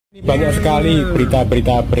Banyak sekali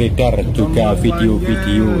berita-berita beredar, juga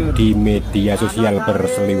video-video di media sosial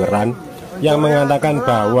berseliweran yang mengatakan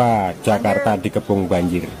bahwa Jakarta dikepung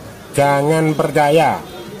banjir. Jangan percaya,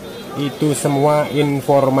 itu semua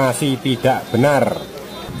informasi tidak benar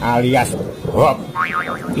alias hoax.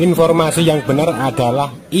 Informasi yang benar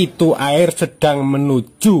adalah itu air sedang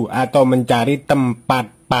menuju atau mencari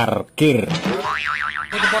tempat parkir.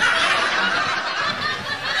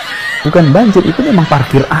 Bukan banjir, itu memang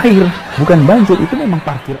parkir air. Bukan banjir, itu memang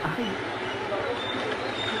parkir air.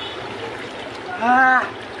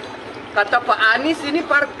 Kata Pak Anies ini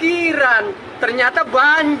parkiran. Ternyata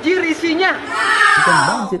banjir isinya. Bukan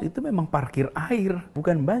banjir, itu memang parkir air.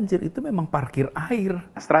 Bukan banjir, itu memang parkir air.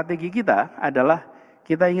 Strategi kita adalah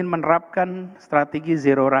kita ingin menerapkan strategi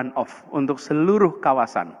zero runoff untuk seluruh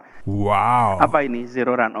kawasan. Wow. Apa ini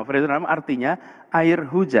zero runoff? Zero runoff artinya air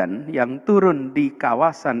hujan yang turun di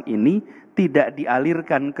kawasan ini tidak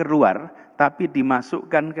dialirkan keluar, tapi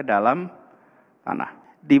dimasukkan ke dalam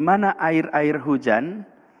tanah. Di mana air-air hujan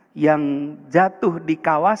yang jatuh di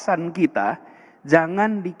kawasan kita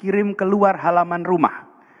jangan dikirim keluar halaman rumah,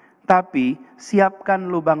 tapi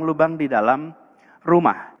siapkan lubang-lubang di dalam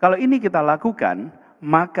rumah. Kalau ini kita lakukan,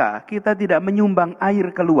 maka kita tidak menyumbang air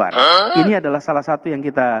keluar. Ini adalah salah satu yang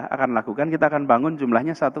kita akan lakukan. Kita akan bangun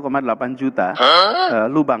jumlahnya 1,8 juta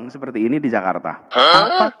lubang seperti ini di Jakarta.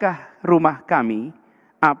 Apakah rumah kami,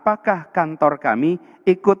 apakah kantor kami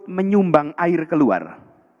ikut menyumbang air keluar?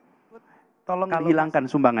 Tolong hilangkan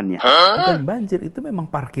sumbangannya. Bukan banjir, itu memang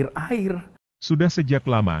parkir air. Sudah sejak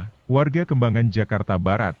lama, warga Kembangan Jakarta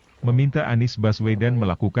Barat meminta Anies Baswedan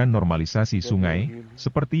melakukan normalisasi sungai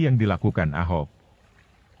seperti yang dilakukan Ahok.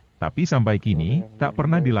 Tapi sampai kini, tak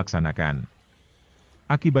pernah dilaksanakan.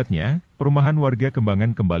 Akibatnya, perumahan warga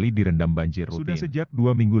Kembangan kembali direndam banjir rutin. Sudah sejak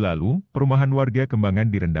 2 minggu lalu, perumahan warga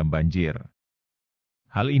Kembangan direndam banjir.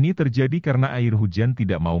 Hal ini terjadi karena air hujan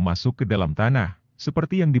tidak mau masuk ke dalam tanah,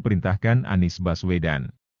 seperti yang diperintahkan Anies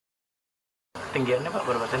Baswedan. Tinggiannya Pak,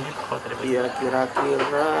 berapa cm Pak? Iya,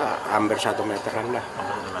 kira-kira hampir 1 meteran lah.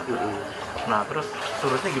 Nah, terus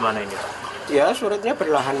surutnya gimana ini Pak? Ya, surutnya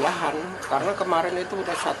berlahan-lahan, karena kemarin itu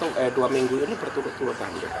udah 2 minggu ini berturut-turut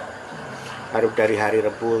banjir. Baru dari hari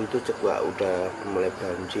R.B.O itu juga udah mulai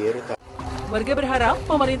banjir. Warga berharap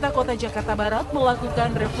pemerintah Kota Jakarta Barat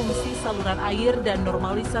melakukan refungsi saluran air dan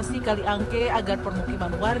normalisasi kali angke agar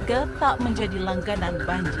permukiman warga tak menjadi langganan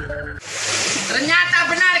banjir. Ternyata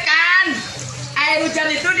benar kan? Air hujan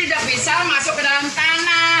itu tidak bisa masuk ke dalam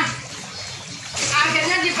tanah.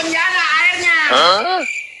 Akhirnya di penjara airnya.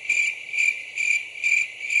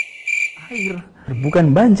 Air.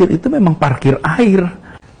 Bukan banjir, itu memang parkir air.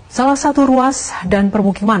 Salah satu ruas dan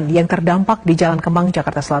permukiman yang terdampak di Jalan Kemang,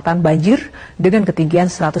 Jakarta Selatan banjir dengan ketinggian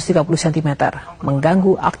 130 cm,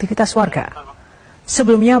 mengganggu aktivitas warga.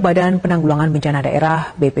 Sebelumnya, Badan Penanggulangan Bencana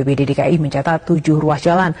Daerah BPBD DKI mencatat 7 ruas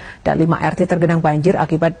jalan dan 5 RT tergenang banjir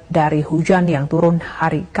akibat dari hujan yang turun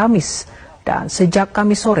hari Kamis dan sejak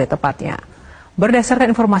Kamis sore tepatnya.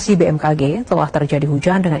 Berdasarkan informasi BMKG, telah terjadi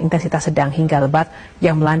hujan dengan intensitas sedang hingga lebat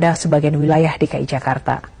yang melanda sebagian wilayah DKI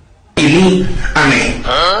Jakarta. Ini aneh,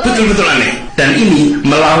 betul-betul aneh, dan ini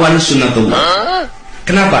melawan sunnatullah.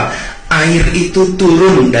 Kenapa? Air itu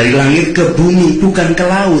turun dari langit ke bumi, bukan ke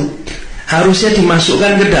laut. Harusnya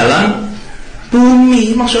dimasukkan ke dalam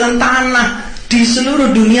bumi, masukkan tanah. Di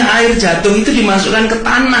seluruh dunia air jatuh itu dimasukkan ke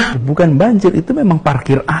tanah. Bukan banjir, itu memang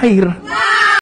parkir air.